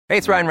Hey,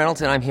 it's Ryan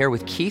Reynolds, and I'm here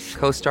with Keith,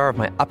 co-star of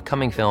my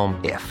upcoming film,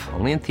 If,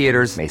 only in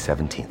theaters May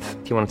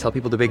 17th. Do you want to tell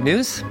people the big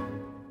news?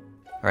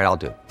 All right, I'll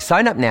do it.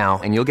 Sign up now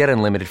and you'll get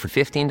unlimited for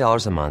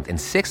 $15 a month and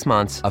 6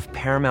 months of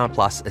Paramount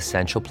Plus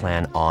Essential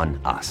Plan on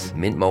us.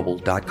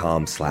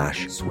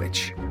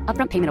 MintMobile.com/switch.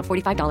 Upfront payment of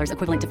 $45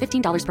 equivalent to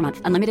 $15 per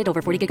month. Unlimited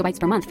over 40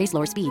 gigabytes per month. Face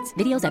lower speeds.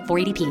 Videos at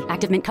 480p.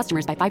 Active Mint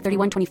customers by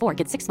 531.24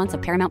 get 6 months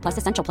of Paramount Plus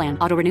Essential Plan.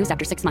 Auto renews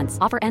after 6 months.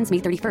 Offer ends May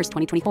 31st,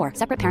 2024.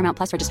 Separate Paramount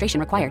Plus registration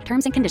required.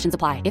 Terms and conditions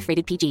apply if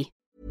rated PG.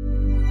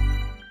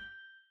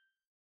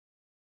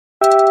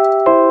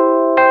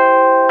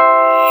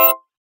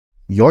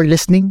 You're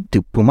listening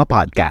to Puma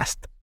Podcast.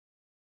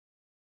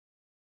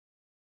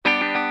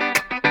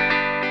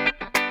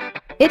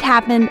 It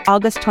happened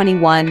August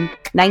 21,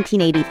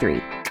 1983.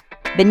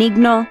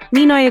 Benigno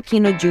Ninoy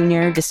Aquino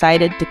Jr.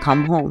 decided to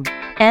come home.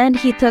 And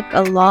he took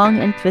a long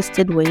and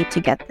twisted way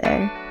to get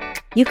there.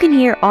 You can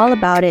hear all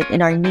about it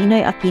in our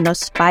Ninoy Aquino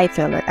spy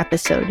thriller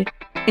episode.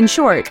 In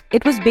short,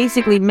 it was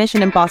basically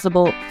Mission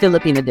Impossible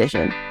Philippine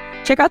Edition.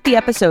 Check out the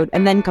episode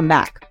and then come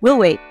back. We'll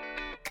wait.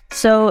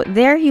 So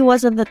there he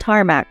was on the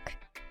tarmac,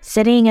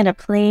 sitting in a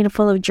plane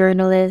full of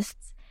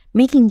journalists,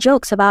 making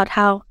jokes about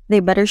how they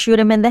better shoot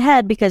him in the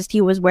head because he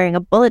was wearing a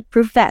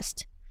bulletproof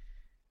vest.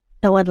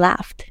 No one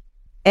laughed.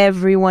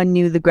 Everyone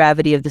knew the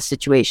gravity of the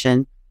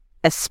situation,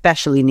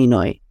 especially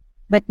Ninoy.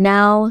 But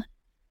now,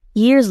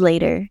 years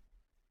later,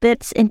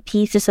 bits and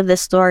pieces of the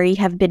story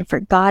have been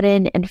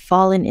forgotten and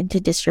fallen into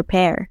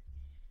disrepair.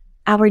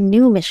 Our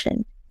new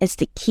mission is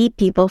to keep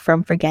people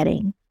from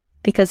forgetting,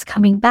 because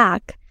coming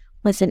back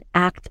was an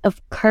act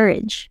of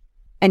courage.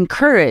 And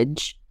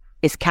courage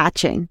is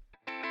catching.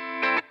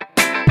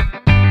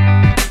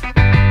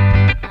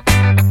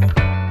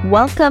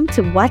 Welcome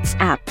to What's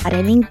Up,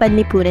 Araling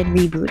Panlipunan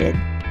Rebooted,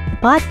 a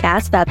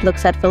podcast that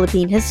looks at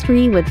Philippine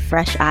history with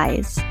fresh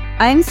eyes.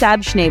 I'm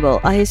Sab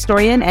Schnabel, a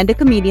historian and a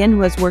comedian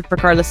who has worked for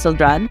Carlos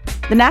Sildran,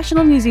 the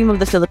National Museum of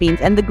the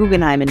Philippines, and the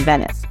Guggenheim in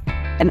Venice.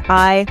 And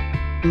I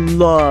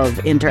love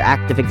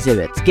interactive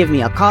exhibits. Give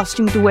me a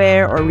costume to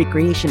wear or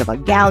recreation of a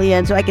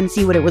galleon so I can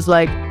see what it was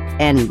like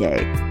any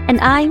day. And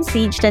I'm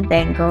Siege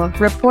Tantenko,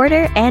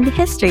 reporter and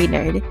history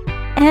nerd.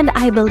 And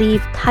I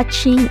believe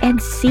touching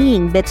and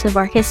seeing bits of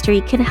our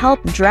history can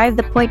help drive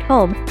the point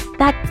home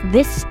that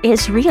this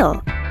is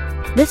real.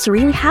 This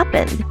really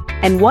happened.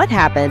 And what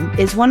happened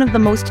is one of the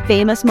most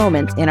famous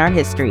moments in our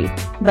history.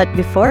 But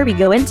before we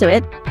go into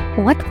it,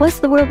 what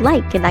was the world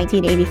like in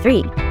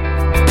 1983?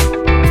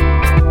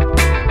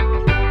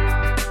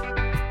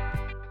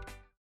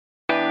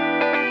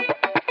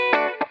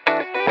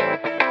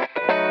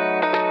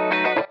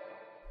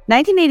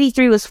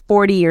 (1983) was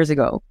 40 years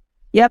ago.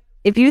 Yep,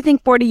 if you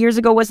think 40 years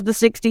ago was the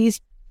 60s,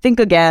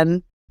 think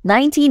again.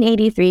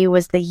 1983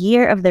 was the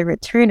year of the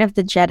Return of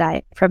the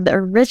Jedi from the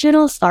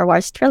original Star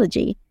Wars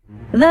trilogy.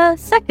 The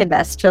second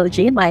best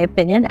trilogy, in my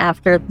opinion,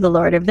 after The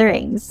Lord of the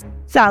Rings.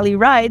 Sally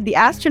Ride, the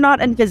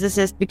astronaut and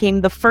physicist, became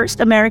the first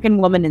American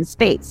woman in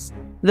space.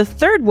 The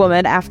third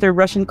woman after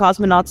Russian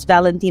cosmonauts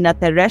Valentina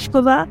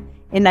Tereshkova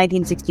in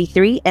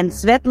 1963 and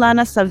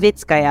Svetlana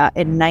Savitskaya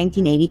in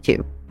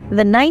 1982.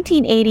 The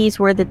 1980s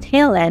were the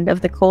tail end of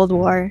the Cold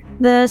War,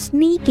 the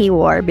sneaky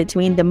war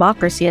between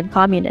democracy and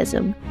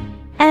communism.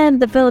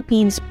 And the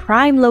Philippines'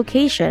 prime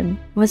location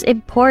was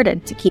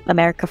important to keep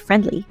America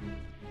friendly.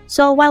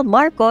 So while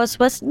Marcos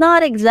was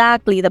not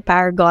exactly the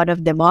paragon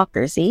of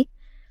democracy,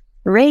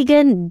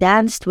 Reagan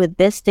danced with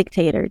this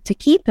dictator to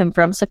keep him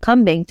from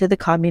succumbing to the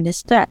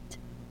communist threat.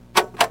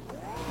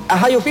 A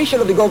high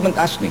official of the government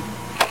asked me,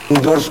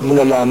 endorse mo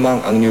na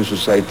lamang ang New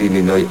Society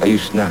ni Ninoy,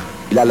 ayos na,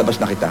 ilalabas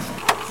na kita.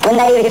 When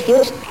I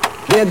refused,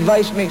 They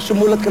advised me,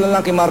 sumulat ka na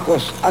lang kay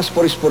Marcos, ask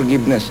for his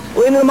forgiveness.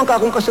 O ano naman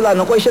ka akong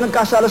kasalanan ko, ay siya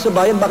nagkasala sa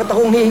bayan, bakit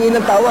akong hihingi ng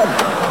tawad?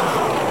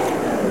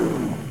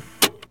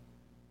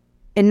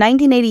 In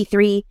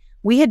 1983,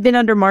 we had been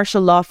under martial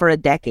law for a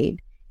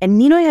decade,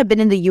 and Ninoy had been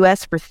in the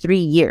U.S. for 3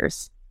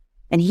 years,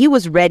 and he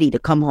was ready to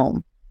come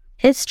home.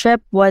 His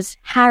trip was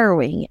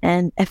harrowing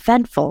and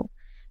eventful,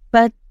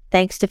 but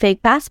thanks to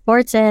fake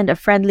passports and a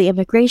friendly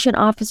immigration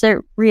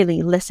officer,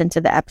 really listen to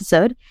the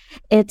episode,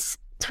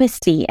 it's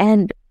twisty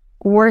and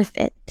worth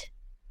it.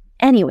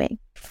 Anyway,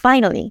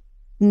 finally,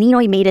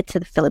 Ninoy made it to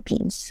the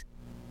Philippines.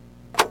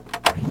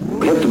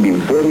 You have to be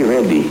very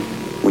ready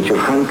with your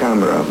hand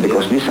camera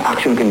because this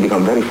action can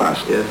become very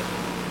fast. Yeah.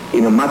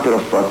 In a matter of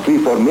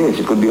 3-4 minutes,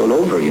 it could be all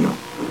over, you know.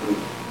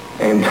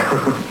 And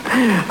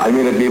I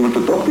may not be able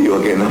to talk to you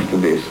again after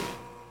this.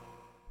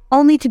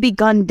 Only to be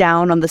gunned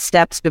down on the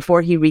steps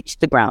before he reached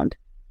the ground.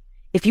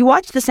 If you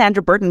watch the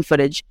Sandra Burton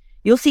footage,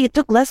 you'll see it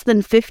took less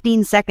than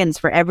 15 seconds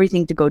for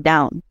everything to go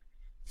down.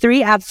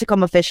 3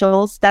 ABSECOM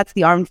officials, that's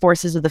the Armed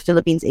Forces of the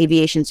Philippines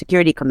Aviation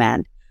Security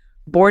Command,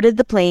 boarded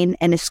the plane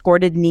and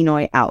escorted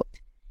Ninoy out.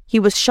 He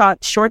was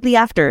shot shortly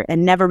after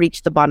and never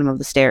reached the bottom of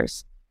the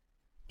stairs.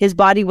 His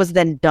body was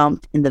then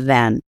dumped in the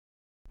van.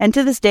 And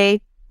to this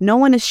day, no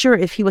one is sure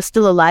if he was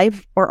still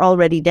alive or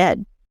already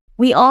dead.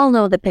 We all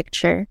know the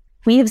picture.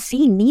 We have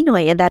seen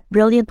Ninoy in that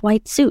brilliant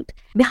white suit.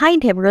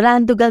 Behind him,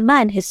 Rolando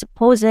Galman, his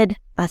supposed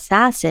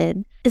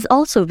assassin, is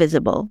also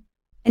visible.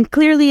 And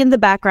clearly in the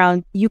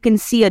background, you can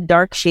see a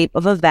dark shape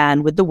of a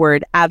van with the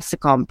word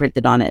AVSECOM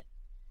printed on it.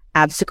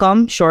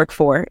 AVSECOM, short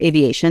for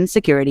Aviation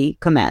Security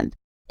Command.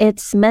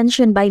 It's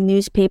mentioned by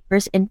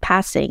newspapers in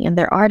passing in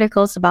their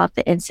articles about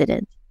the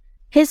incident.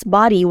 His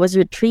body was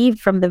retrieved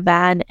from the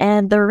van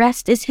and the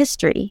rest is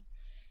history.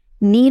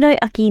 Ninoy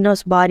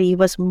Aquino's body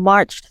was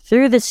marched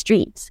through the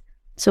streets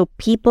so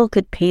people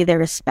could pay their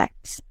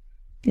respects.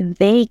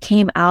 They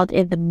came out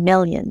in the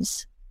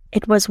millions.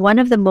 It was one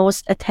of the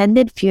most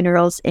attended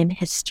funerals in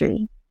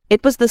history.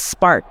 It was the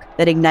spark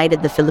that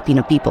ignited the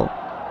Filipino people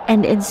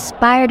and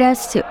inspired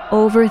us to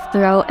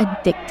overthrow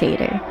a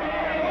dictator.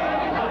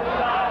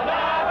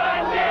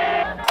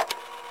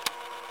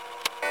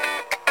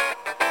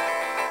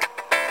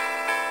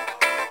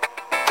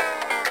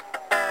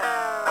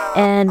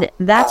 And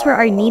that's where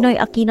our Ninoy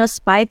Aquino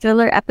spy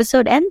thriller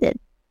episode ended.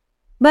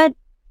 But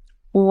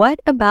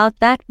what about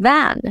that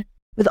van?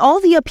 With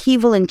all the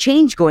upheaval and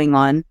change going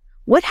on,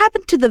 what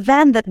happened to the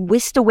van that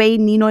whisked away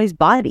Ninoy's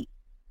body?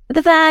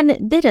 The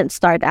van didn't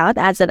start out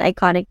as an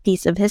iconic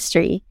piece of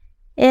history.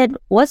 It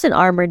was an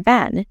armored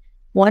van,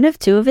 one of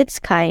two of its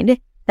kind,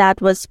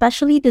 that was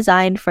specially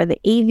designed for the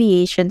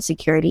Aviation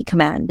Security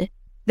Command.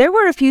 There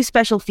were a few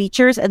special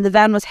features and the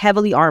van was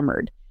heavily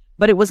armored,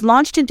 but it was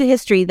launched into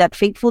history that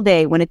fateful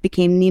day when it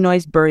became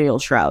Ninoy's burial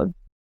shroud.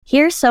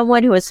 Here's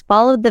someone who has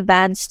followed the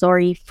van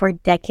story for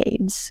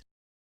decades.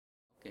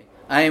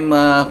 I'm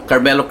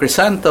Carmelo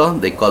Crisanto.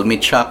 They call me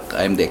Chuck.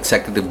 I'm the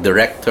Executive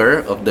Director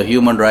of the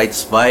Human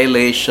Rights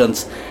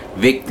Violations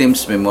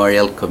Victims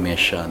Memorial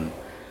Commission.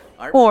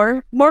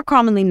 Or more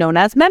commonly known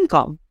as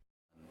MEMCOM.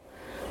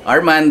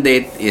 Our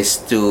mandate is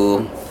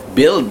to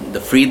build the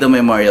Freedom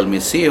Memorial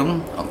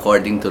Museum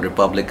according to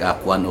Republic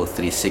Act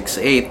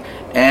 10368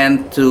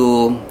 and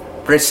to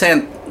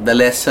present the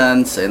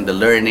lessons and the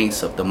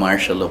learnings of the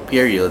martial law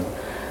period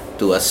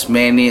to as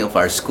many of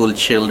our school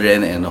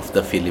children and of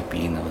the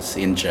Filipinos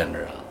in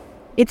general.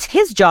 It's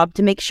his job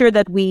to make sure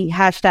that we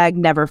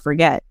 #never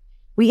forget.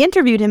 We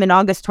interviewed him in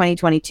August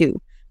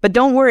 2022, but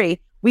don't worry,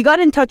 we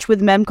got in touch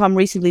with MEMCOM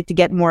recently to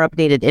get more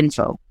updated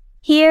info.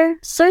 Here,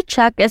 Sir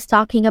Chuck is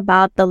talking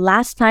about the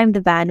last time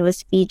the van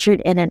was featured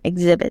in an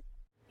exhibit.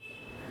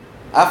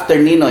 After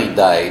Ninoy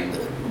died,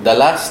 the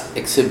last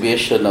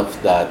exhibition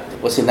of that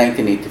was in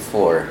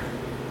 1984.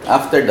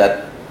 After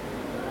that,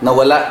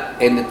 nawala,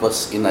 and it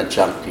was in a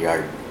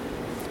junkyard.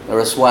 There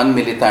was one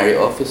military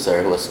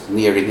officer who was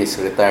nearing his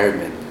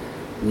retirement,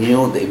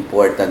 knew the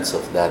importance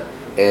of that,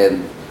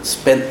 and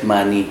spent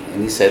money.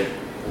 And he said,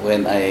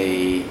 when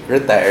I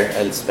retire,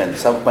 I'll spend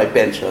some of my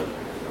pension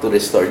to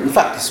restore it. In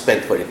fact, he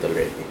spent for it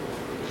already,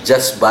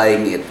 just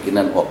buying it in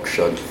an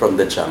auction from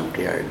the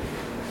junkyard.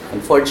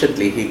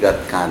 Unfortunately, he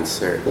got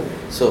cancer.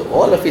 So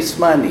all of his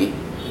money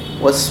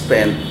was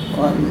spent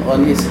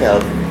on his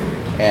health.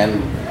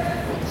 And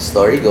the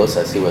story goes,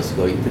 as he was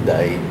going to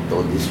die, he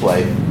told his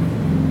wife,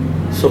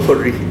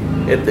 sorry,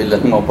 ito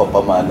lang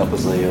mapapamana ko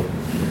sa'yo.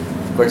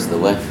 Of course, the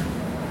wife,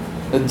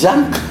 the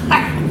junk.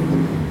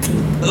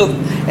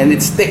 And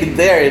it stayed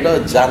there,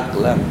 junk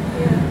lang.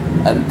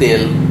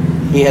 Until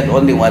he had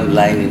only one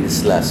line in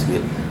his last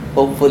will.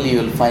 Hopefully,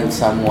 you'll find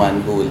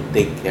someone who will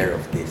take care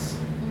of this.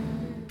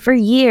 For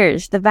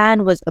years, the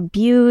van was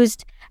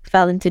abused,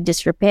 fell into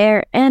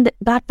disrepair, and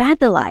got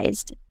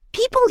vandalized.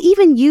 People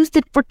even used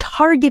it for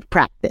target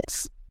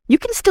practice. You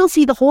can still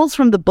see the holes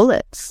from the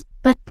bullets.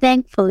 But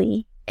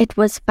thankfully, it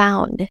was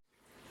found.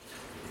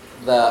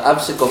 The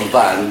AVSECOM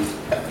van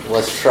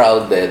was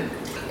shrouded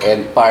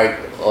and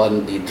parked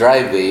on the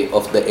driveway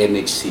of the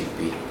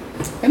NHCP.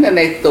 And then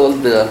I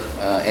told the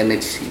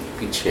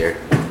NHCP chair,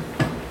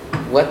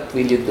 what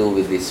will you do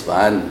with this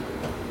van?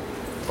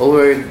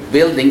 We're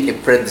building a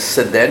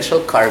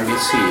presidential car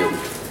museum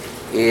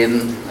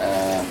in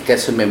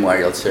Quezon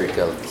Memorial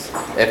Circle.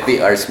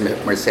 FBR's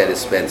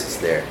Mercedes-Benz is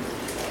there,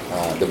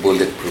 the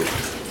bulletproof.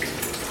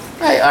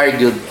 I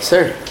argued,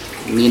 sir,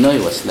 Ninoy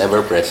was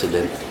never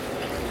president.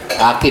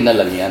 Akin na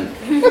lang yan.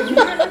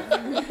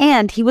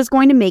 And he was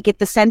going to make it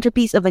the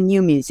centerpiece of a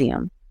new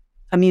museum.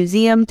 A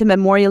museum to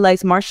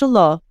memorialize martial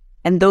law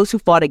and those who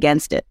fought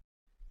against it.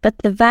 But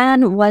the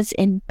van was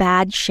in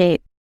bad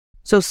shape.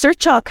 So Sir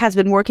Chuck has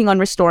been working on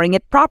restoring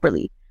it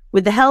properly,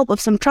 with the help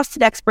of some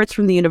trusted experts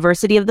from the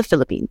University of the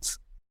Philippines.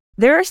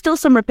 There are still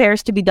some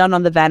repairs to be done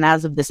on the van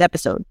as of this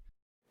episode.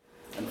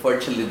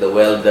 Unfortunately, the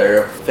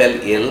welder fell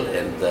ill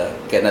and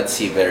cannot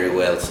see very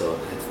well, so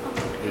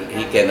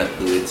he cannot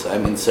do it. So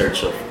I'm in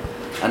search of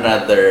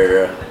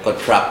another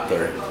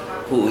contractor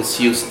who is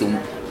used to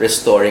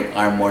restoring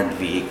armored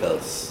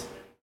vehicles.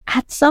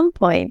 At some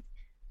point,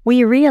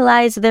 we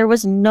realized there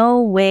was no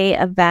way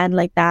a van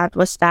like that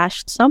was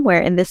stashed somewhere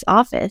in this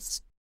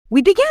office.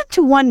 We began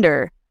to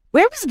wonder,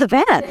 where was the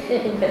van?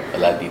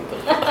 Wala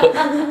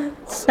dito.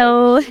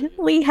 So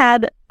we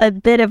had a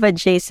bit of a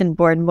Jason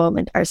Bourne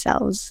moment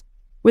ourselves.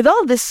 With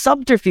all this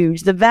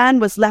subterfuge, the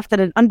van was left at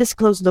an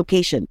undisclosed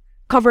location,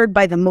 covered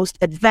by the most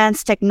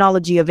advanced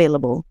technology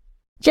available.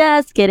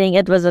 Just kidding,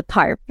 it was a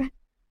tarp.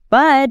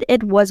 But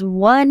it was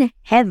one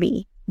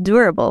heavy,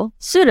 durable,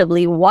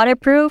 suitably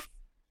waterproof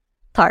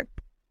tarp.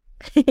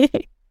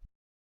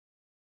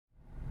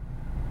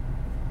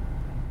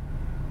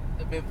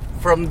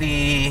 from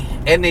the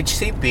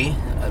NHCP,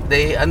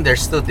 they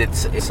understood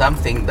it's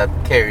something that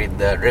carried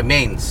the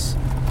remains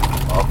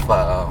of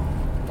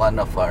one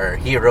of our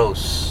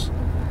heroes.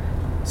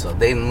 So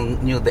they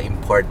knew the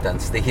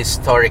importance, the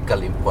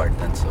historical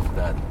importance of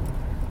that.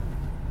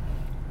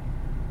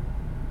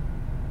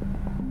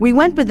 We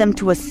went with them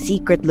to a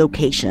secret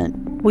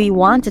location. We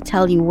want to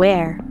tell you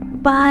where,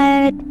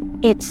 but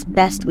it's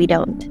best we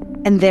don't.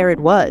 And there it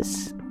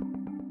was.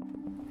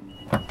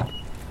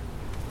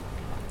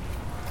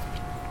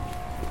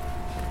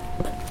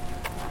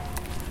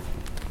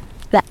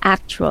 The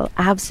actual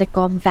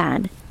Avsecom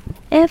van,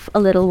 if a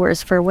little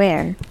worse for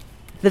wear.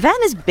 The van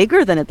is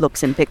bigger than it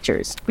looks in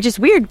pictures, which is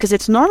weird because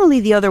it's normally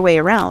the other way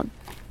around.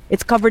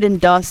 It's covered in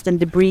dust and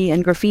debris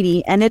and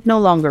graffiti, and it no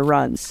longer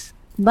runs.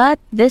 But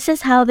this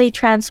is how they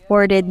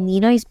transported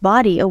Ninoy's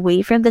body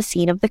away from the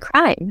scene of the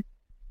crime.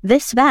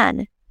 This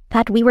van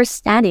that we were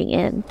standing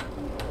in.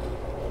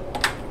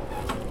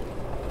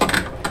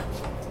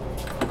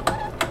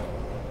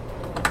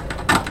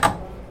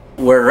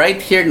 We're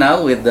right here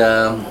now with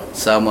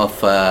some of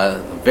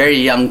very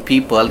young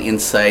people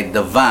inside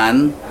the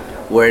van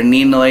where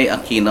Ninoy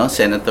Aquino,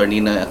 Senator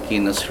Ninoy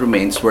Aquino's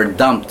remains were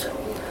dumped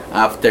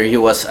after he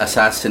was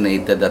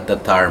assassinated at the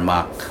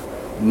tarmac.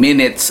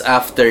 Minutes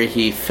after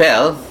he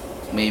fell,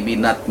 maybe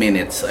not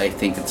minutes, I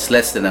think it's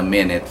less than a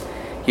minute,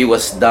 he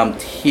was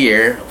dumped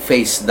here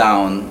face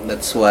down.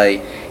 That's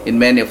why in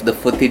many of the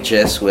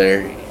footages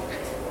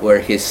where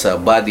his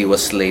body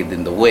was laid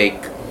in the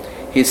wake,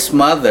 his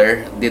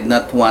mother did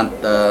not want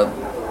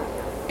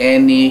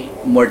any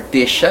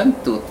mortician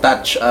to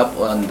touch up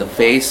on the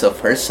face of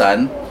her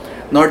son,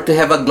 nor to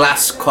have a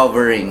glass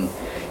covering,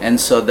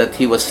 and so that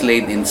he was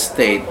laid in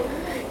state.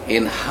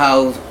 In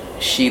how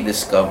she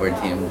discovered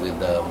him with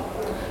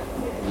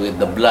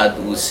the blood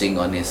oozing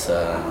on his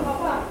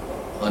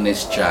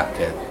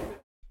jacket.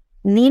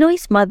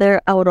 Ninoy's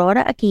mother,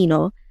 Aurora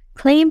Aquino,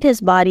 claimed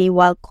his body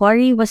while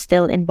Cory was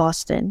still in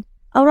Boston.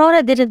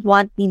 Aurora didn't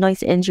want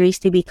Ninoy's injuries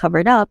to be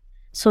covered up,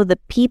 so the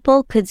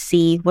people could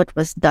see what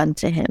was done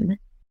to him.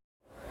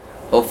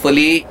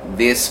 Hopefully,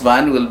 this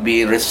van will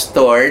be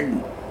restored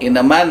in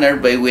a manner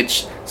by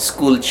which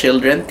school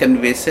children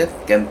can visit,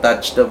 can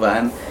touch the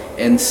van,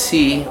 and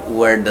see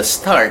where the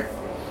start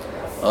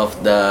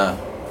of the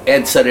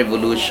EDSA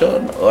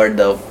revolution or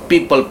the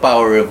people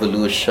power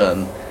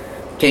revolution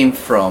came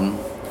from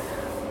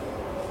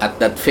at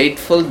that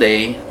fateful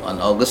day on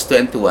August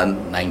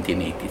 21,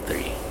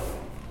 1983.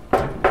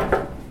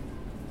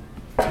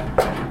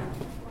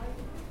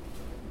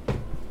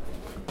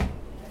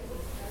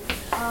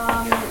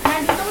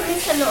 Nandito kami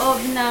sa loob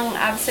ng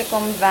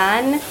Avsecom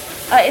van.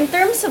 In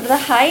terms of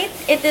the height,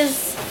 it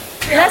is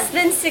less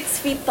than 6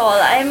 feet tall.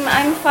 I'm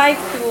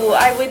 5'2".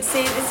 I would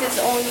say this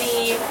is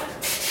only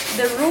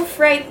the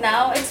roof right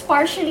now. It's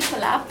partially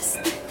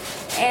collapsed,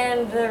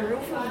 and the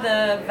roof of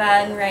the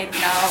van right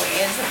now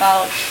is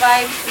about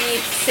 5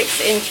 feet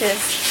 6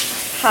 inches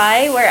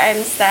high where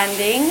I'm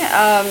standing.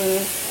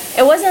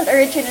 It wasn't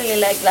originally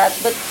like that,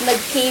 but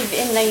nag-cave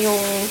in na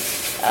yung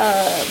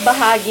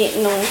bahagi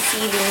nung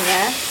ceiling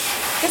niya.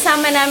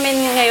 Kasama namin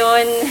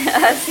ngayon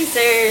si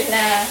Sir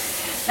na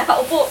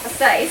nakaupo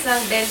sa isang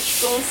bench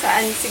kung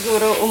saan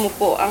siguro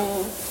umupo ang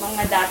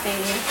mga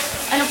dating,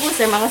 ano po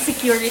sir, mga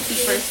security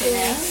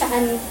personnel.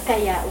 Saan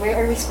kaya?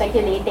 Where are we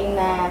speculating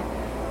na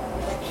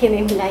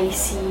hinimlay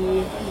si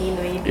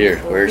Ninoy? Here,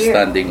 we're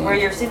standing. Where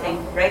you're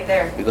sitting, right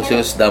there. Because he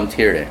was dumped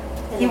here.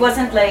 He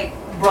wasn't like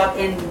brought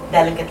in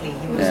delicately.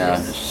 He was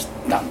Just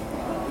dumped.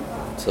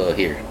 So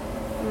here.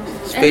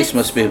 Space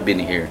must have been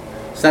here.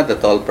 It's not a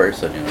tall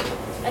person, you know.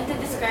 And to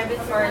describe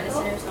it for our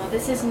listeners, no,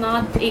 this is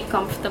not a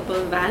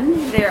comfortable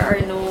van. There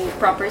are no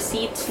proper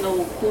seats,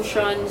 no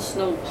cushions,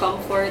 no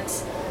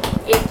comforts.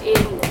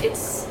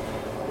 It's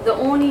the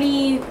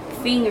only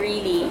thing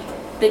really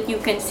that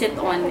you can sit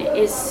on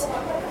is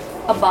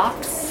a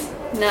box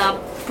na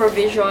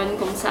provision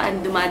kung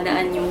saan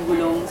dumadaan yung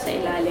gulong sa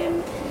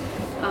ilalim.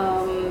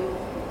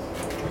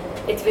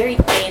 It's very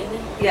thin.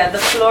 Yeah, the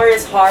floor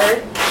is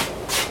hard.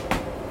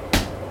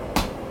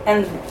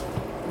 And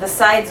the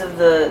sides of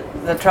the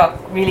truck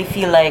really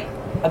feel like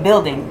a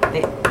building.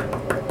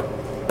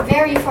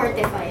 Very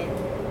fortified.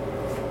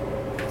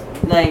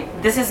 Like,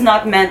 this is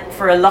not meant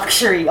for a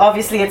luxury.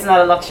 Obviously, it's not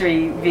a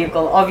luxury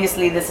vehicle.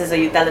 Obviously, this is a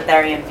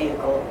utilitarian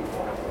vehicle.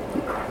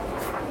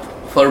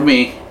 For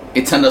me,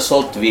 it's an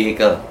assault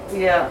vehicle.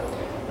 Yeah.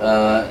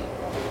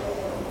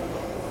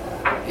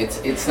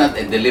 It's not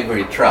a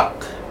delivery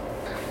truck.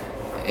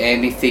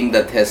 Anything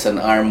that has an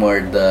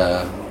armored,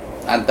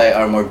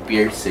 anti-armored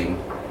piercing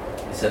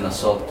is an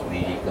assault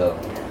vehicle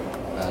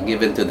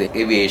given to the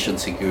Aviation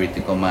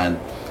Security Command.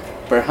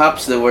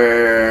 Perhaps they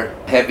were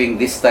having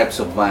these types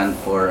of van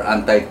for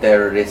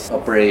anti-terrorist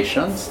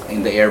operations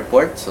in the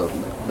airport, so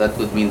that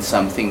would mean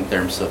something in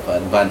terms of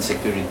advanced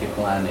security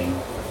planning,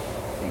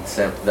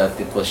 except that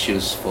it was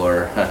used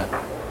for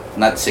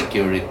not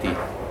security,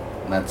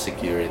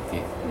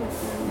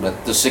 but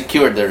to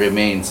secure the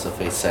remains of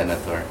a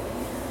senator.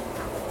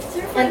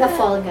 And the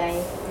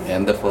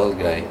fall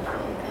guy.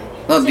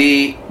 No,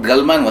 the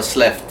gunman was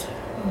left.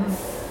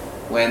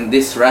 When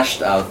this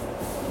rushed out,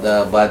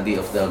 the body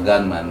of the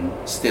gunman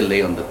still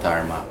lay on the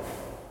tarmac.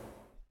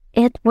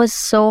 It was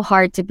so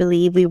hard to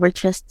believe we were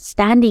just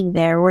standing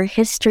there where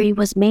history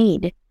was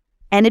made.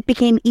 And it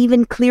became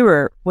even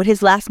clearer what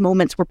his last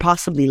moments were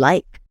possibly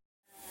like.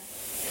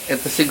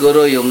 Ito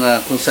siguro yung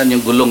kung saan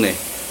yung gulong eh.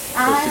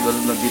 So siguro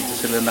na dito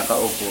sila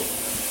nakaupo.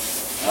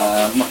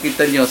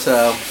 Makita nyo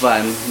sa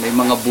van, may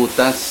mga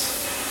butas.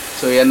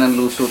 So yan ang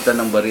lusutan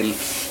ng baril.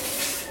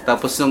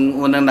 Tapos nung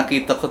unang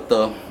nakita ko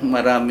to,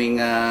 maraming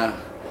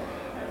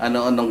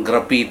ano-anong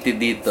graffiti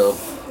dito.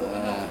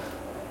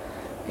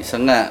 Isa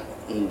nga,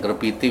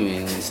 graffiti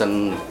may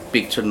isang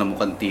picture na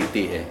mukhang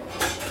titi eh.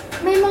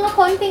 May mga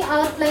konting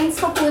outlines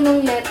pa po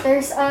nung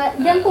letters.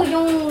 Yan po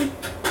yung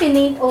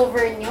pinaint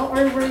over nyo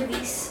or were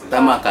these?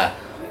 Tama ka.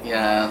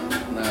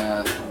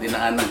 Na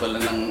dinaanan ko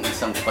lang ng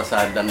isang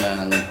pasada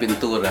ng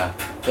pintura.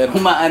 Pero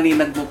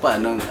maaninag mo pa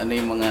ano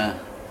yung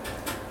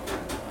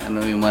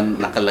mga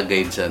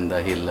nakalagay dyan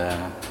dahil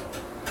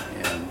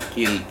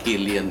kill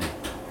yan eh.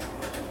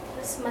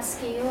 Mas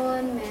maski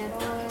yun,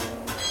 meron.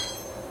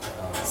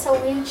 Sa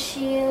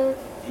windshield.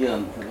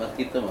 Yun,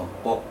 makita mo,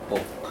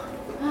 pok-pok.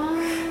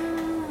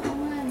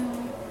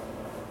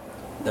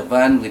 The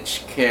van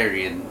which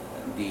carried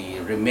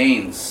the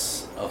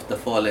remains of the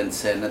fallen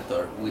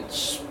senator,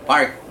 which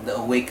sparked the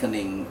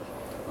awakening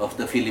of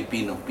the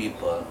Filipino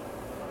people,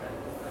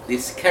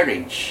 this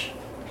carriage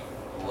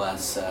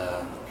was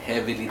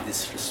heavily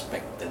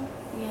disrespected.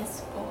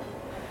 Yes po.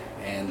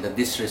 And the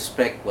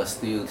disrespect was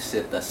to use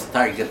it as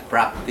target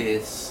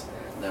practice.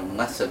 There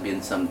must have been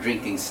some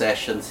drinking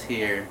sessions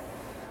here.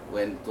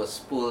 When it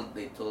was pulled,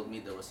 they told me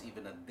there was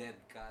even a dead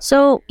cat.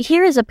 So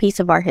here is a piece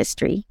of our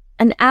history,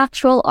 an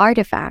actual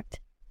artifact,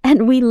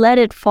 and we let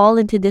it fall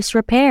into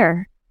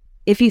disrepair.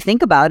 If you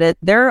think about it,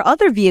 there are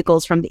other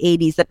vehicles from the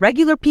 80s that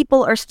regular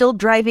people are still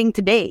driving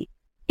today.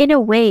 In a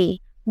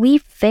way, we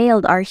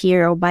failed our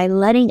hero by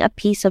letting a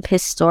piece of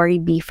his story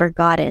be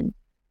forgotten.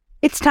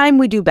 It's time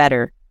we do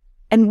better.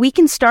 And we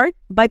can start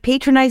by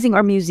patronizing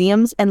our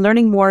museums and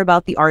learning more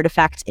about the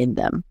artifacts in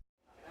them.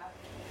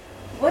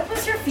 What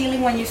was your feeling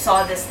when you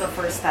saw this the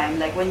first time?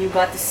 Like when you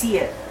got to see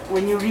it?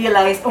 When you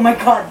realized, oh my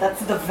God,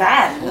 that's the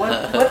van.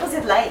 What was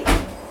it like?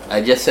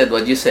 I just said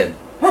what you said.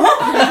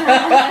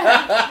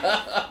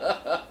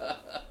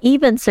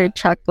 Even Sir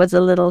Chuck was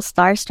a little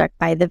starstruck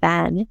by the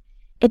van.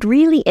 It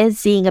really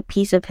is seeing a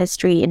piece of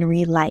history in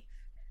real life.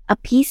 A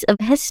piece of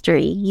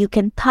history you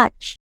can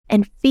touch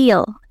and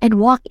feel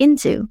and walk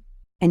into.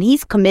 And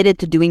he's committed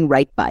to doing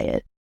right by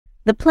it.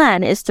 The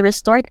plan is to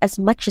restore it as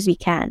much as we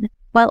can,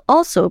 while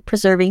also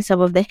preserving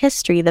some of the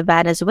history the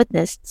van has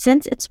witnessed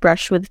since its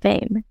brush with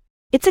fame.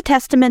 It's a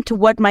testament to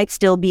what might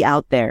still be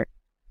out there.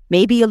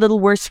 Maybe a little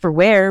worse for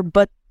wear,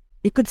 but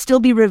it could still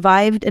be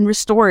revived and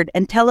restored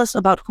and tell us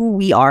about who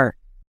we are.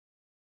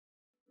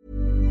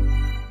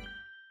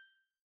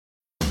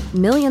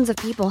 Millions of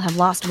people have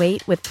lost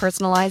weight with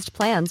personalized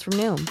plans from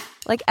Noom.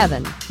 Like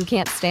Evan, who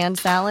can't stand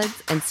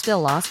salads and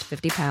still lost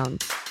 50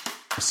 pounds.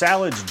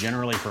 Salads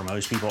generally for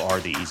most people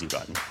are the easy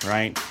button,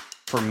 right?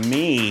 For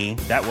me,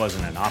 that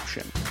wasn't an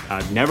option.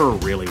 I never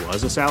really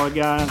was a salad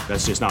guy.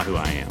 That's just not who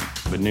I am.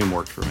 But Noom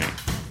worked for me.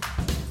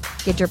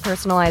 Get your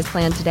personalized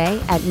plan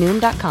today at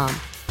Noom.com.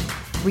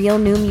 Real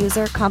Noom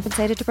user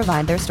compensated to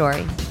provide their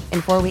story.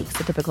 In 4 weeks,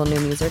 the typical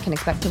Noom user can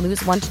expect to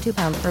lose 1 to 2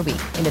 pounds per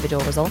week.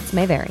 Individual results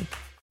may vary.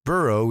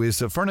 Burrow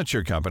is a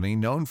furniture company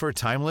known for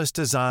timeless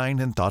design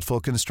and thoughtful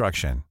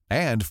construction,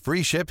 and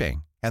free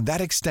shipping. And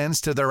that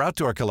extends to their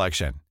outdoor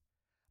collection.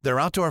 Their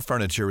outdoor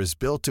furniture is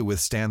built to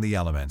withstand the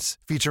elements,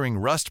 featuring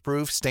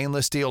rust-proof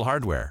stainless steel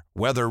hardware,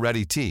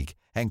 weather-ready teak,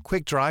 and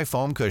quick-dry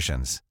foam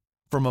cushions.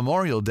 For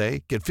Memorial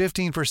Day, get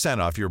 15%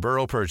 off your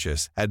Burrow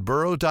purchase at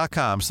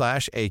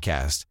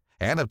burrow.com/acast,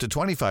 and up to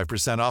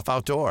 25% off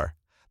outdoor.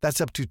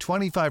 That's up to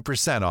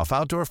 25% off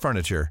outdoor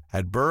furniture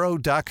at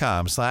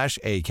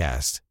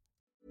burrow.com/acast.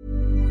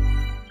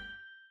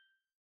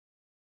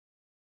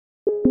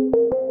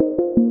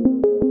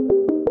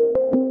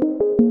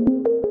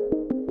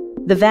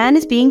 The van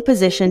is being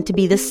positioned to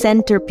be the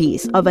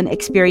centerpiece of an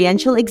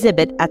experiential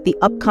exhibit at the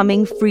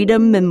upcoming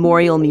Freedom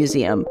Memorial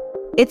Museum.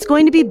 It's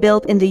going to be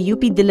built in the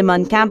UP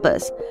Diliman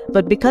campus,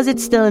 but because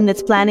it's still in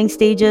its planning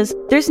stages,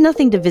 there's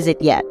nothing to visit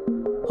yet.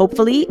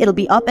 Hopefully, it'll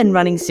be up and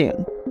running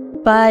soon.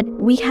 But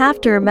we have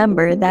to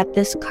remember that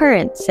this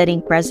current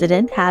sitting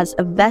president has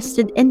a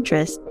vested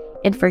interest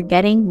in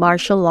forgetting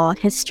martial law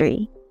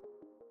history.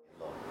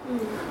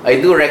 I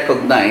do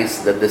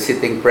recognize that the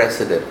sitting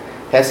president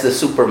has the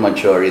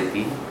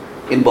supermajority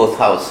in both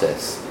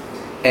houses.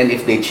 And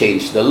if they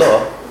change the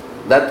law,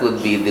 that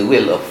would be the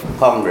will of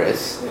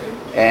Congress,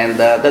 and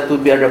that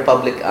would be a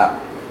Republic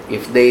Act.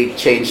 If they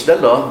change the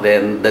law,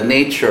 then the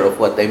nature of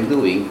what I'm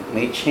doing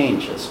may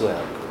change as well.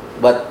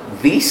 But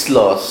these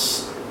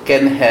laws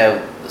can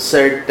have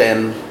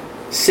certain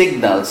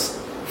signals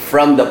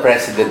from the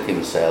president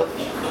himself.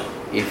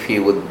 If he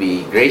would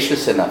be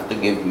gracious enough to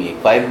give me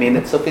 5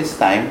 minutes of his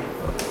time,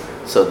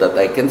 so that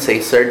I can say,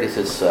 sir, this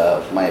is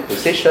my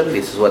position,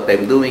 this is what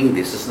I'm doing,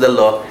 this is the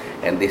law,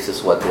 and this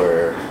is what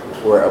we're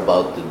we're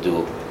about to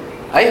do.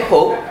 I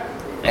hope,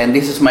 and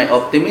this is my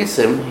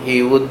optimism,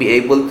 he would be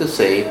able to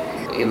say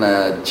in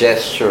a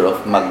gesture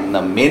of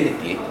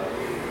magnanimity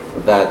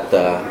that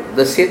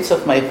the sins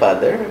of my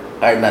father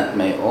are not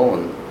my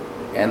own.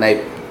 And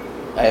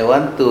I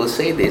want to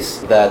say this,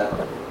 that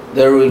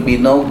there will be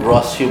no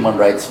gross human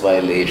rights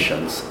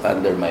violations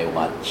under my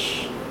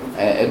watch.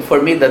 And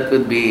for me, that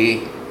would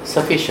be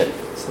sufficient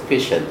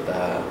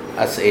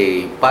as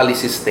a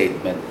policy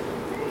statement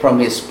from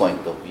his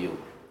point of view.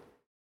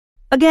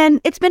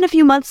 Again, it's been a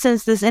few months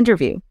since this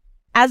interview.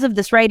 As of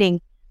this writing,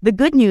 the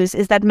good news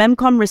is that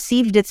MEMCOM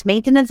received its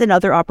maintenance and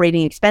other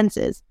operating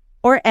expenses,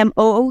 or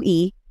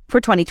MOOE, for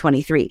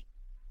 2023,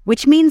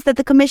 which means that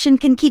the commission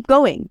can keep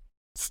going.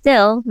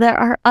 Still, there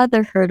are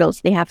other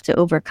hurdles they have to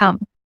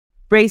overcome.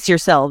 Brace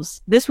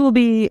yourselves. This will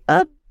be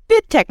a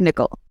bit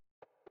technical.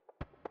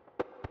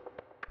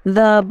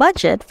 The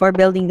budget for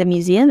building the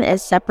museum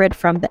is separate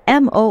from the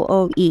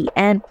MOOE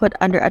and put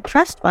under a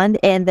trust fund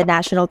in the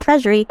National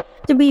Treasury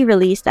to be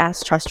released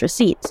as trust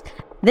receipts.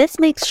 This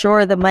makes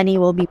sure the money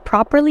will be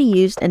properly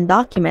used and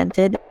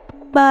documented,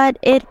 but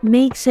it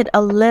makes it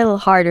a little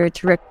harder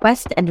to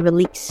request and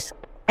release.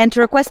 And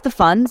to request the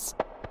funds,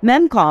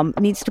 MEMCOM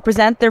needs to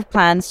present their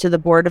plans to the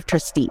Board of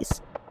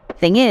Trustees.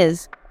 Thing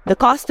is, the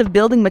cost of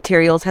building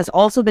materials has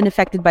also been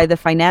affected by the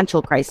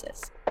financial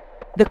crisis.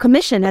 The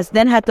Commission has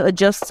then had to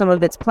adjust some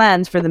of its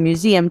plans for the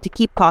museum to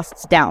keep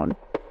costs down.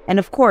 And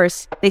of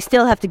course, they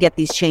still have to get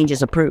these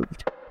changes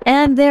approved.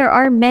 And there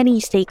are many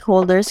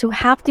stakeholders who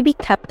have to be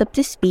kept up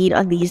to speed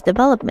on these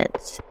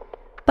developments.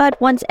 But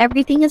once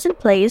everything is in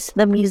place,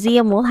 the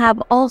museum will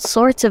have all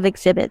sorts of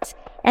exhibits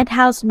and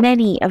house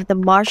many of the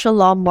martial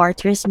law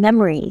martyrs'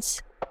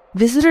 memories.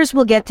 Visitors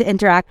will get to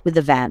interact with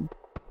the van,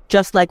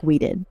 just like we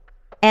did,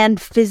 and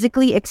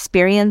physically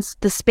experience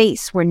the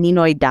space where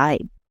Ninoy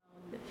died.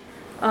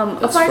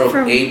 That's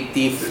from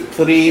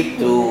 83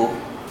 to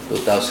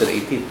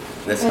 2018.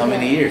 That's how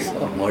many years?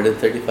 Oh, more than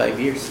 35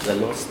 years, the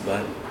lost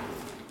van.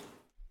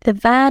 The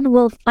van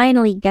will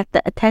finally get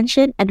the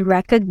attention and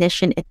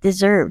recognition it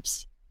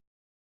deserves.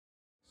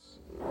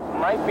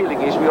 My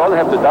feeling is we all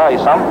have to die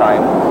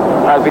sometime.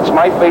 If it's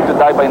my fate to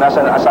die by an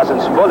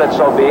assassin's bullet,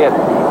 so be it.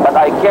 But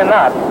I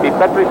cannot be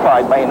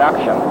petrified by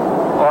inaction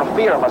or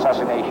fear of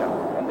assassination,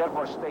 and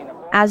therefore stay in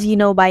a... As you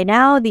know by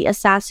now, the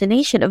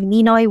assassination of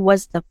Ninoy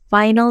was the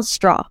final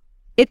straw.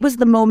 It was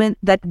the moment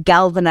that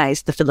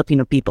galvanized the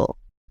Filipino people.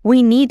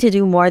 We need to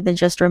do more than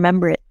just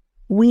remember it.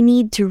 We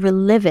need to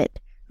relive it,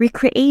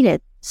 recreate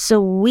it,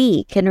 so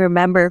we can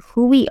remember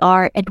who we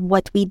are and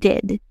what we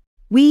did.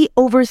 We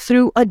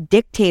overthrew a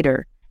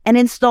dictator and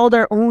installed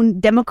our own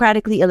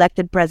democratically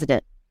elected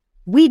president.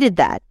 We did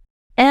that.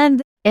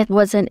 And it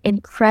was an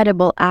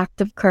incredible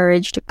act of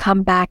courage to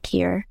come back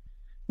here.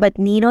 But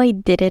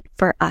Ninoy did it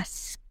for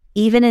us.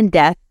 Even in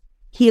death,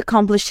 he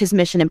accomplished his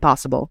mission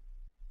impossible.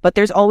 But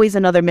there's always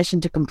another mission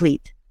to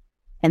complete.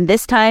 And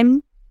this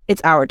time,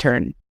 it's our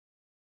turn.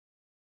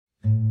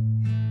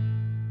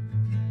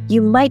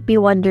 You might be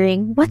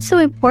wondering, what's so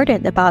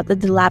important about the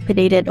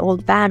dilapidated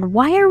old van?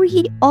 Why are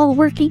we all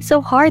working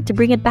so hard to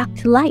bring it back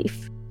to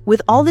life?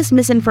 With all this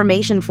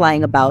misinformation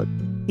flying about,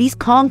 these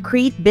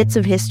concrete bits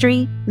of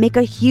history make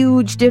a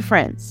huge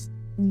difference.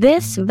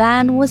 This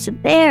van was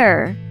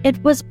there.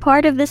 It was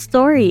part of the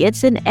story.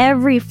 It's in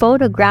every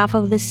photograph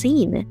of the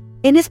scene.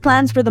 In his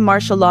plans for the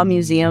Martial Law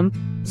Museum,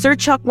 Sir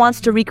Chuck wants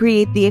to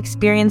recreate the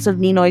experience of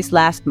Ninoy's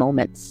last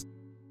moments.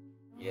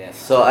 Yes,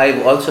 so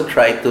I've also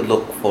tried to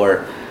look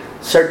for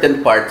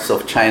certain parts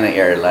of China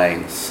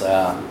Airlines.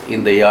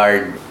 In the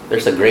yard,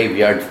 there's a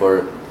graveyard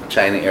for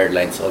China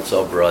Airlines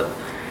also abroad.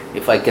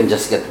 If I can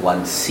just get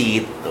one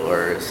seat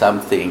or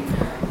something,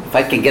 if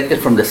I can get it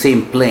from the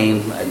same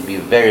plane, I'd be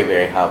very,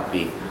 very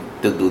happy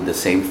to do the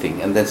same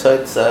thing. And then so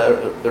it's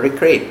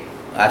recreate,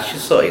 as you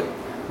saw it,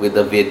 with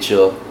the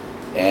video.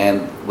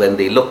 And when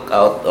they look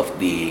out of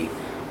the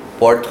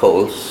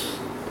portholes,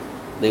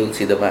 they will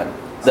see the van.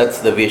 That's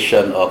the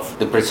vision of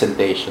the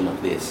presentation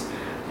of this.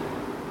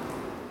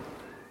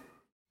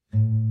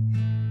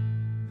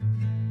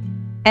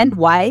 And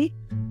why?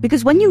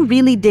 Because when you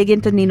really dig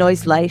into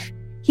Ninoy's life,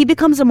 he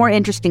becomes a more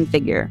interesting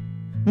figure.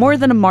 More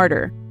than a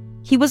martyr,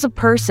 he was a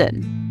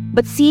person.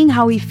 But seeing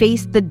how he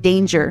faced the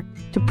danger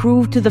to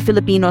prove to the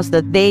Filipinos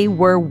that they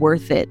were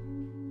worth it,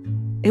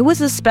 it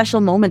was a special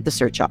moment to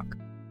Sir Chuck.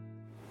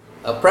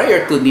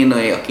 Prior to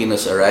Ninoy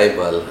Aquino's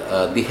arrival,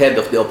 the head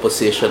of the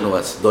opposition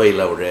was Doy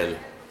Laurel.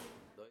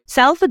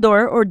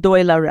 Salvador, or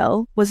Doy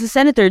Laurel, was a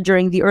senator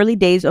during the early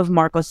days of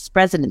Marcos'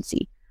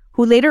 presidency,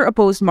 who later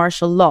opposed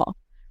martial law,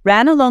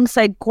 ran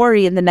alongside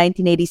Cory in the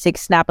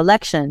 1986 snap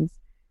elections,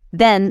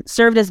 then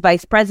served as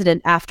vice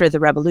president after the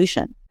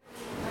revolution.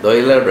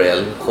 Doy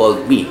Laurel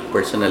called me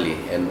personally,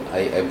 and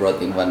I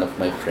brought in one of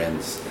my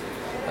friends,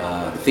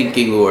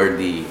 thinking we were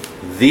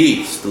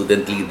the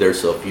student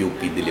leaders of UP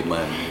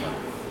Diliman,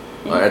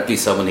 or at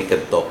least someone he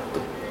could talk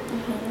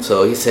to.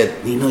 So he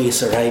said, Ninoy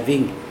is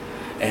arriving,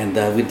 and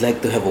we'd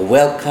like to have a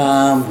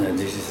welcome, and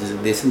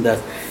this and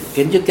that.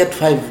 Can you get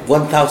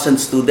 1,000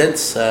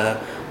 students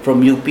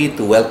from UP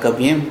to welcome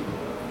him?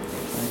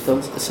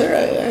 told me, sir,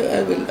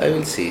 I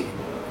will see.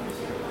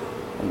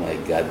 Oh my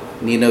God.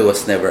 Ninoy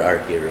was never our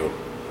hero.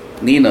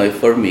 Ninoy,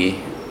 for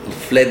me,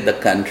 fled the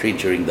country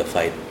during the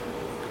fight.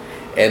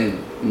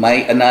 And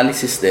my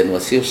analysis then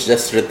was he was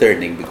just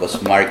returning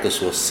because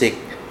Marcos was sick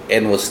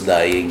and was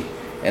dying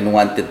and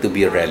wanted to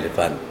be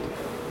relevant.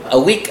 A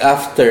week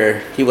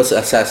after he was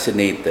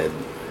assassinated,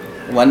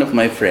 one of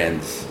my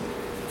friends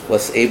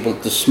was able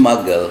to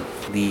smuggle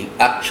the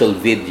actual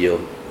video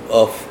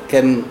of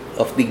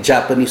the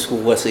Japanese who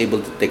was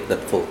able to take that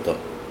photo.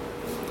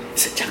 He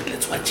said, Jack,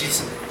 let's watch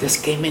this.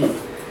 Just came in.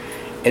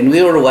 And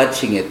we were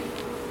watching it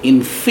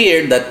in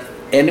fear that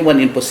anyone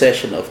in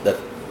possession of that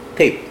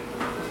tape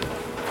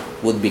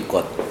would be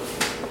caught.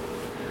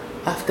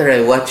 After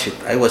I watched it,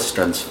 I was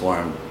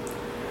transformed.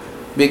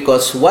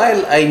 Because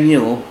while I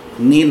knew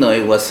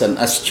Ninoy was an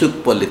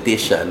astute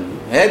politician,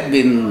 had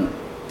been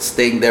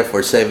staying there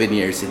for 7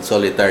 years in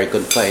solitary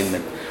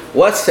confinement,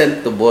 was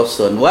sent to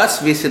Boston, was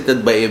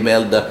visited by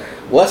Imelda,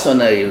 was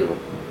on a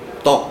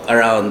talk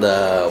around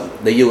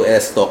the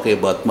US talking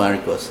about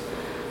Marcos.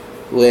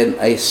 When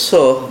I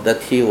saw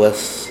that he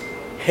was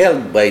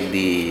held by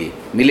the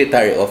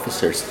military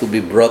officers to be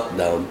brought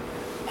down,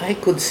 I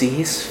could see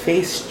his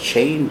face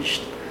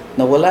changed.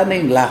 Nawala na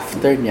yung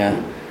laughter niya,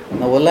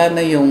 nawala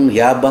na yung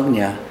yabang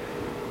niya,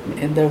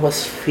 and there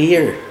was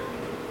fear.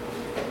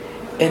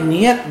 And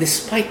yet,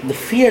 despite the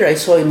fear I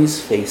saw in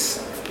his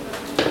face,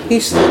 he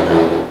stood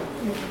up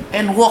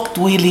and walked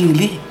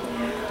willingly.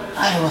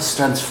 I was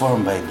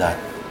transformed by that.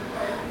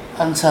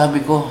 Ang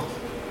sabi ko,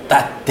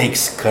 that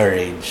takes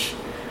courage.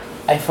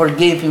 I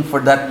forgave him for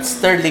that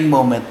sterling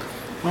moment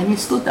when he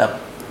stood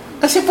up.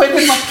 Kasi pwede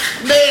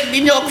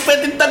hindi niyo ako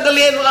pwedeng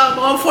tanggalin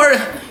mga for.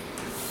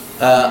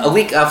 A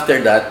week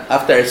after that,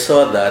 after I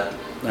saw that,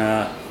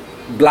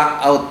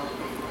 blackout,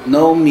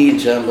 no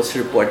media was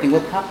reporting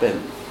what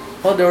happened.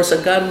 Oh, there was a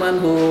gunman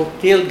who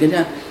killed,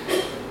 ganyan.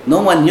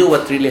 No one knew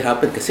what really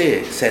happened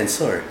kasi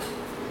censor.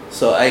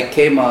 So I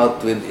came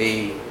out with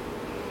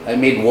I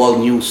made wall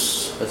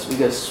news as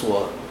big as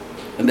wall.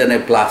 And then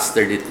I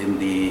plastered it in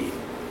the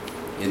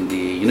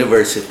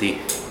university.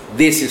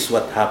 This is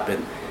what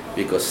happened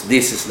because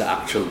this is the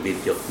actual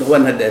video. No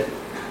one had that.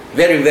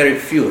 Very, very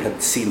few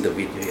had seen the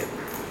video yet.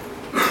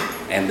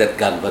 And that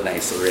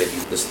galvanized already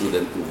the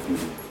student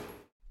movement.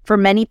 For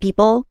many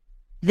people,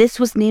 this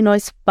was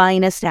Ninoy's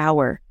finest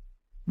hour.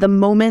 The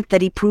moment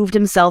that he proved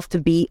himself to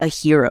be a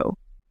hero.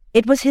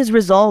 It was his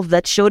resolve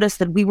that showed us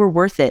that we were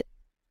worth it.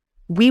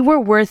 We were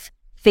worth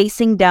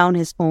facing down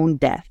his own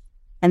death.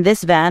 And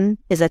this van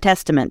is a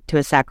testament to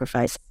his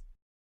sacrifice.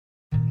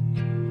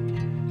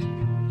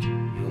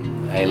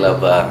 I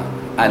love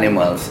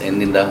animals,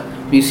 and in the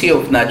Museum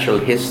of Natural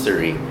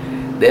History,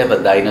 they have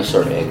a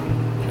dinosaur egg,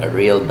 a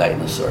real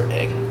dinosaur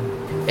egg.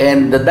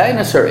 And the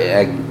dinosaur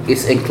egg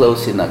is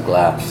enclosed in a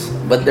glass,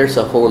 but there's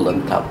a hole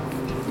on top.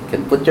 You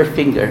can put your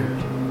finger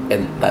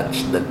and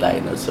touch the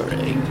dinosaur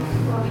egg.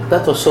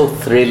 That was so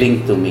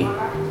thrilling to me.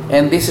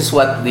 And this is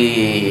what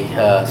the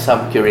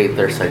some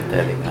curators are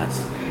telling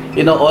us.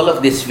 You know, all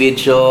of this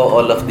video,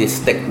 all of this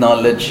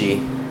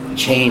technology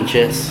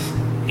changes.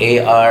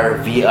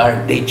 AR,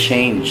 VR, they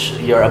change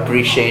your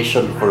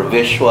appreciation for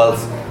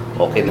visuals.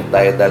 Okay na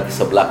tayo dati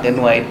sa black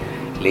and white.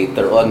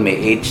 Later on,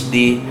 may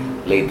HD.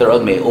 Later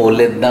on, may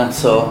OLED na.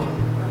 So,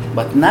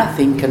 but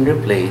nothing can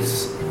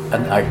replace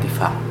an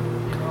artifact.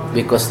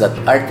 Because that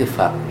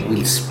artifact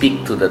will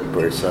speak to that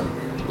person.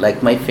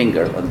 Like my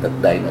finger on that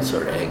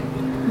dinosaur egg.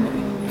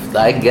 If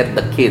I get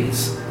the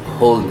kids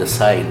hold the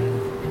side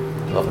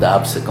of the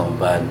Absecom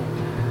van,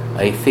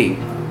 I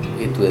think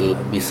it will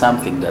be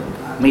something that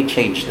may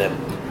change them.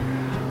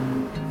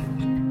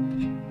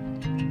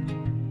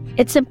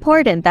 It's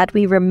important that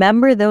we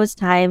remember those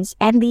times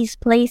and these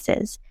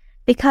places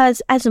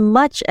because as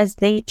much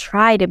as they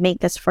try to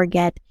make us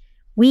forget,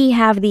 we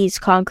have these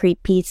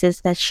concrete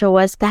pieces that show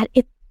us that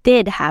it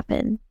did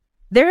happen.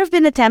 There have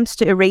been attempts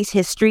to erase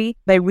history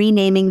by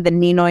renaming the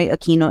Ninoy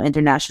Aquino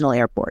International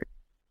Airport.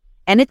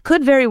 And it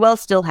could very well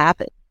still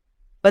happen.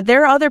 But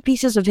there are other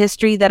pieces of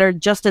history that are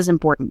just as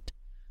important,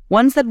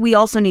 ones that we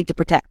also need to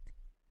protect.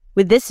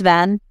 With this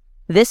van,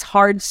 this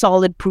hard,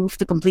 solid proof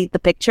to complete the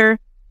picture,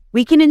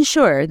 we can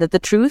ensure that the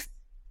truth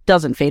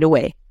doesn't fade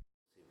away.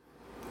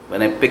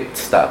 When I picked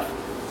stuff,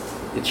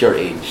 it's your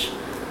age.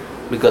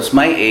 Because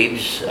my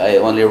age, I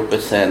only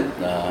represent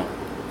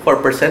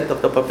 4%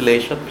 of the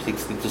population,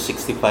 60 to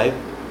 65.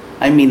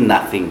 I mean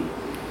nothing.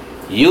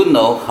 You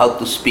know how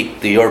to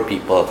speak to your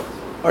people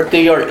or to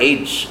your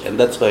age. And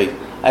that's why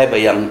I have a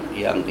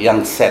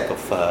young set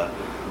of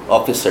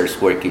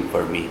officers working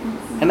for me.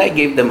 And I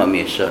gave them a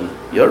mission.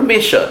 Your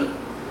mission,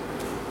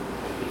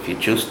 if you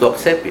choose to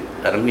accept it,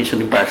 parang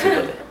mission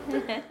impossible.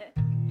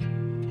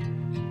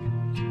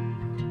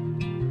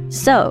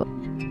 So,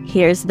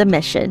 here's the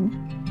mission.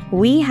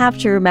 We have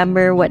to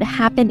remember what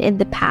happened in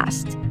the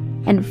past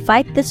and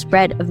fight the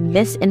spread of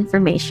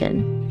misinformation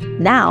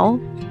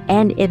now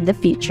and in the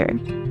future.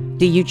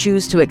 Do you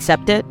choose to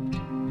accept it?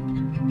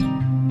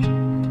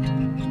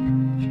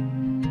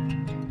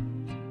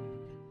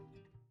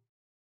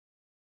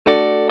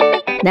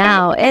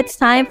 Now, it's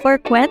time for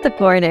Kwento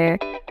Corner,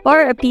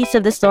 or a piece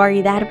of the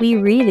story that we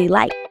really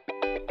like.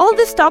 All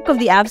this talk of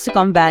the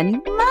Absecom van,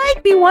 you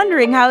might be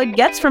wondering how it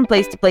gets from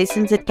place to place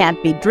since it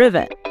can't be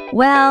driven.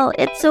 Well,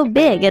 it's so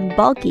big and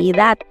bulky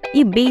that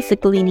you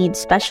basically need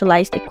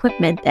specialized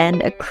equipment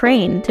and a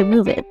crane to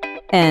move it.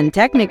 And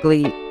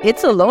technically,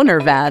 it's a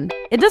loaner van.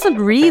 It doesn't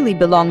really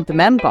belong to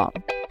Memcom.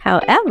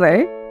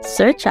 However,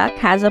 Sir Chuck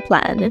has a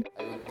plan.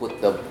 I would put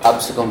the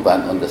Absecom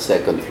van on the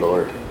second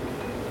floor.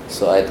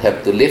 So I'd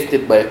have to lift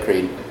it by a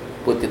crane,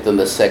 put it on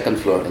the second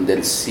floor, and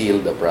then seal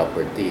the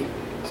property.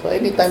 So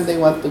anytime they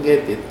want to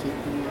get it,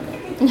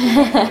 Go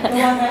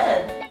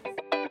ahead.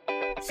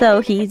 So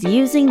he's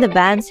using the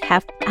van's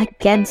heft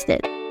against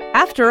it.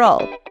 After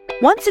all,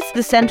 once it's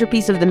the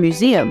centerpiece of the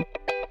museum,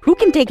 who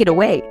can take it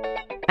away?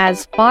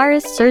 As far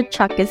as Sir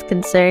Chuck is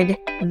concerned,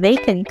 they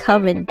can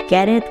come and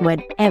get it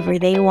whenever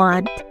they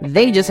want.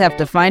 They just have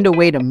to find a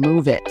way to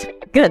move it.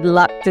 Good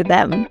luck to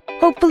them.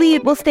 Hopefully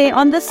it will stay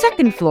on the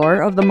second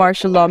floor of the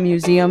Martial Law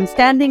Museum,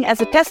 standing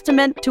as a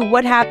testament to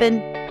what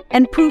happened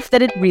and proof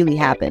that it really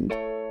happened.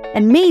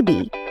 And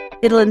maybe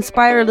it'll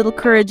inspire a little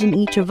courage in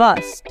each of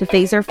us to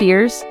face our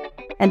fears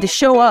and to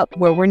show up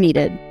where we're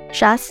needed.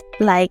 Just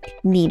like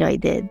Ninoy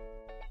did.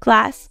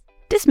 Class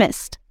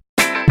dismissed.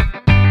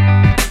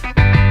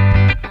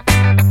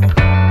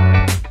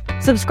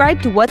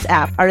 Subscribe to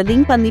WhatsApp,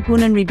 Araling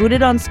Panlipunan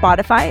Rebooted on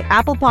Spotify,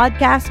 Apple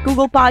Podcasts,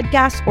 Google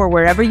Podcasts, or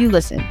wherever you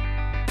listen.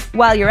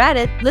 While you're at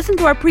it, listen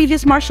to our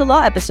previous martial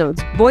law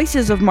episodes,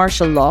 Voices of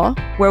Martial Law,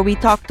 where we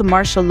talked to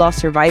martial law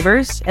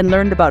survivors and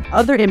learned about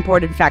other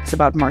important facts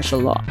about martial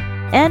law.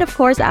 And of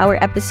course,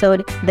 our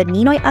episode, The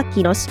Ninoy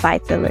Aquino Spy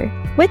Thriller,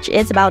 which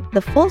is about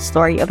the full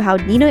story of how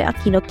Ninoy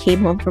Aquino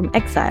came home from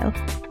exile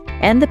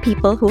and the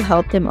people who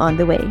helped him on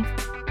the way.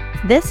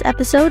 This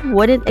episode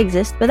wouldn't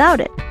exist without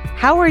it.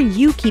 How are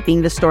you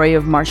keeping the story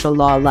of martial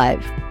law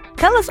alive?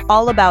 Tell us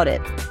all about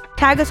it.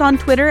 Tag us on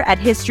Twitter at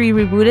History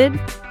Rebooted,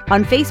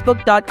 on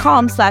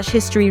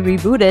Facebook.com/History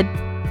Rebooted,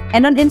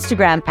 and on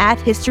Instagram at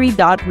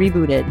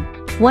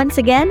History.Rebooted. Once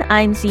again,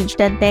 I'm Siege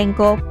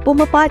Tentenko,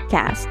 Puma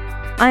Podcast.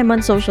 I'm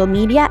on social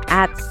media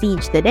at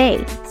Siege the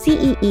Day,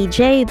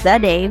 CEEJ the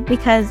Day,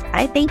 because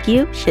I think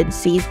you should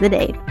seize the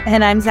day.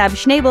 And I'm Zab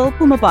Schnabel,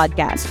 Puma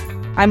Podcast.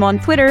 I'm on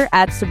Twitter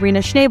at Sabrina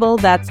Schnabel,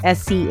 that's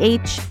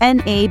SCHNABEL.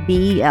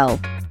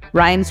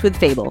 Rhymes with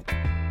Fable.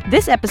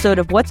 This episode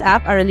of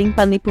WhatsApp, Araling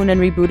Panlipunan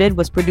Rebooted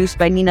was produced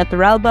by Nina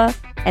Toralba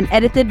and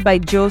edited by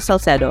Joe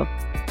Salcedo.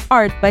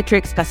 Art by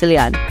Trix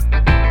Casilian.